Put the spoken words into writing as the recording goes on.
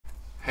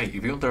Hey,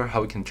 if you wonder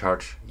how you can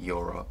charge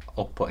your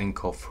OPPO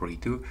Enco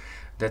 3.2,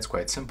 that's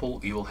quite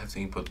simple. You will have to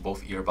input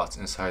both earbuds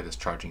inside this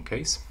charging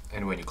case,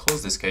 and when you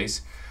close this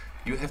case,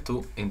 you have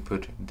to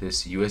input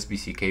this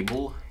USB-C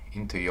cable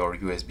into your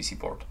USB-C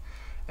port,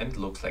 and it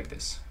looks like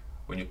this.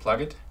 When you plug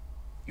it,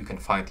 you can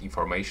find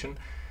information.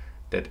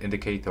 That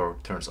indicator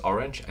turns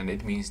orange, and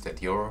it means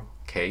that your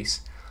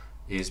case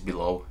is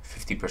below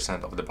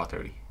 50% of the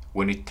battery.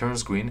 When it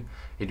turns green,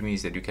 it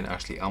means that you can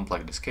actually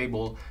unplug this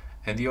cable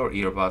and your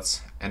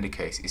earbuds and the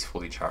case is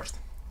fully charged.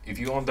 If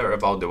you wonder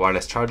about the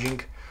wireless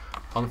charging,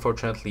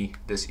 unfortunately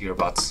this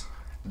earbuds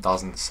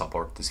doesn't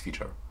support this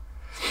feature.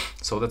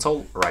 So that's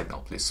all right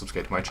now. Please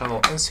subscribe to my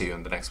channel and see you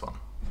in the next one.